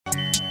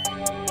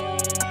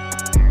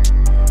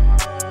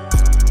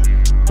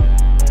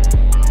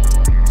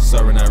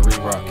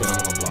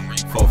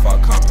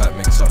compact,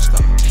 make it start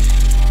stop.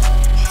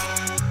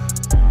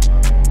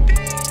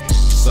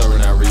 Serving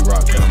that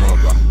re-rock, get him on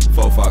the block.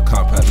 4-5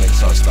 compact, make it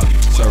start stop.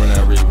 Serving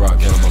that re-rock,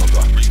 get him on the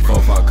block.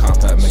 4-5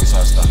 compact, make it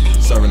start stop.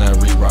 Serving that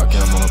re-rock,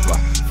 get him on the block.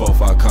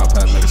 4-5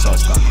 compact, make it start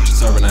stop.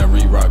 Serving that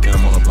re-rock, get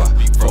him on the block.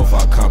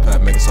 4-5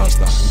 compact, make it start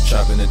stop. You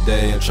trap in the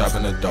day and trap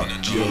in the dark.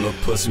 You a little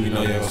pussy, we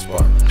know you ain't gon'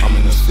 spark. I'm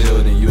in the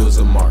field and you is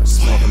a mark.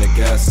 Smoking the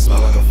gas, it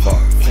smell like a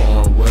fart.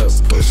 Foreign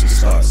whips, pushing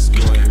starts.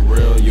 You ain't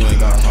real, you ain't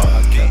got heart.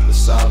 I kept it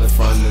solid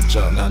from the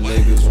jump. Now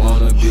niggas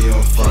wanna be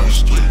on Front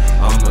Street.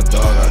 I'm a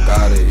dog, I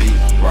gotta eat.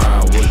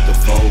 Ride with the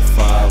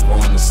 4-5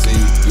 on the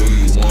seat. Do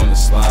you wanna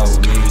slide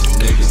with me?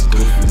 Niggas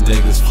goofy,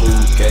 niggas fool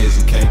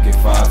gazing, can't get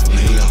fired from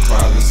me. I'm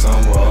probably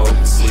somewhere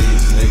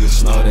overseas.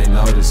 Niggas know they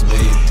notice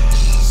me.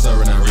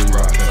 Serving that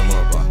re-rock, get him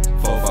on the block.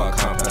 4-5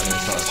 compact, make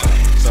it start stop.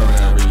 Serving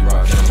that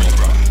re-rock, get him on the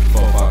block.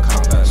 4-5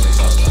 compact, make it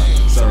start stop.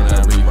 Serving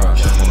that re-rock,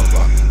 get him on the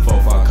block.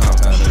 4-5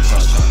 compact, make it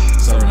start stop.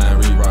 Serving that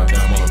re-rock,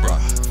 get him on the block.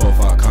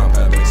 4-5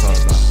 compact, make it start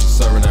stop.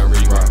 Serving that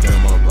re-rock, get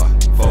him on the block.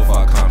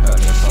 4-5 compact,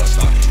 make it start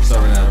stop.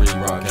 Serving that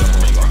re-rock, get him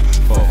on the block.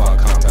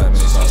 4-5 compact, make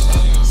it start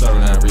stop.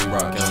 Serving that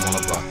re-rock, get him on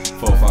the block.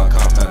 4-5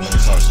 compact, make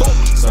it start stop.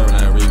 Serving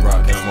that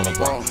re-rock, get him on the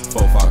block.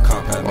 4-5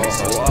 compact, make it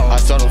start stop. I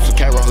sold him some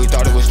K-Roll, he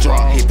thought it was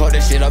drunk. He put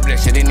that shit up, that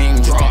shit didn't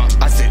even drop.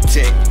 I said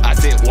tick, I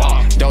said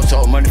walk. Don't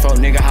show money for a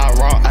nigga how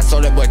raw. I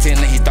sold that boy 10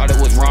 and he thought it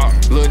was wrong.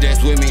 Lil'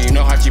 that's with me, you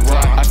know how she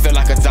rock. I feel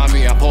like a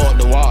zombie, I pull up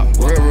the walk.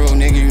 Real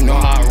nigga, you know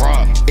how I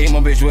rock. Eat my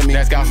bitch with me,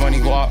 that's got funny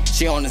guap.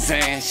 She on the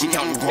sand, she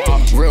count the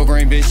guap. Real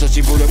green bitch, so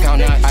she boot up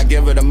count out. I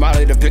give her the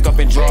molly to pick up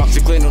and drop.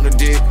 She clean on the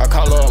dick, I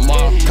call her a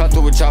mom. Cut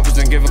through with choppers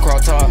and give her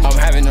cross top. I'm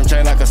having them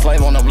chain like a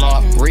slave on the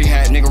block.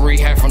 Rehab, nigga,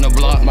 rehab from the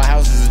block. My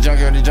house is a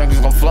junkyard, the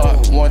junkies gon'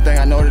 flop. One thing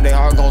I know that they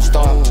heart gon'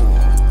 stop.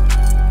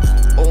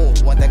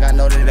 One thing I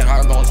know that they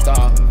heart gon'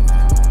 stop.